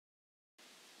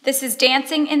This is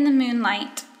Dancing in the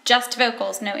Moonlight, just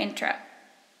vocals, no intro.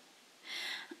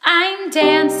 I'm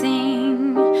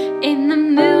dancing in the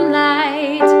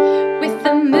moonlight with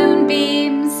the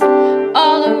moonbeams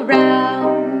all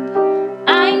around.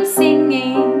 I'm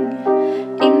singing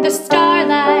in the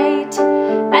starlight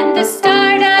and the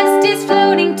stardust is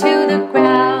floating to the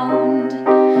ground.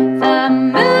 The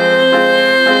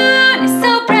moon is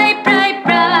so bright, bright,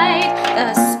 bright.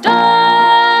 The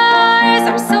stars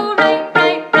are so bright,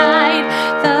 bright, bright.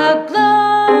 The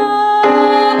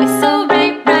glow is so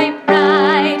bright, bright,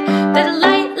 bright. The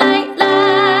light, light,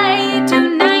 light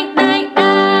tonight, night,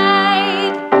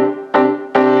 night.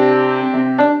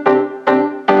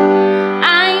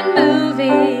 I'm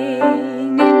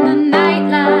moving in the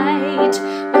nightlight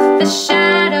with the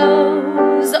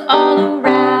shadows all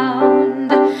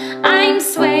around. I'm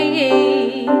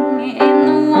swaying in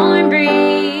the warm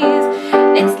breeze.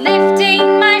 It's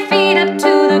lifting my feet up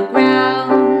to the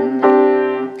ground.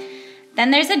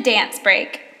 Then there's a dance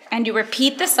break, and you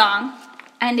repeat the song,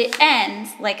 and it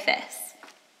ends like this.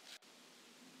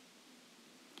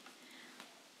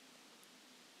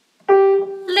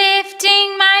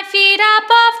 Lifting my feet up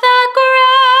off the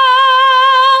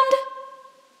ground.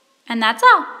 And that's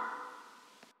all.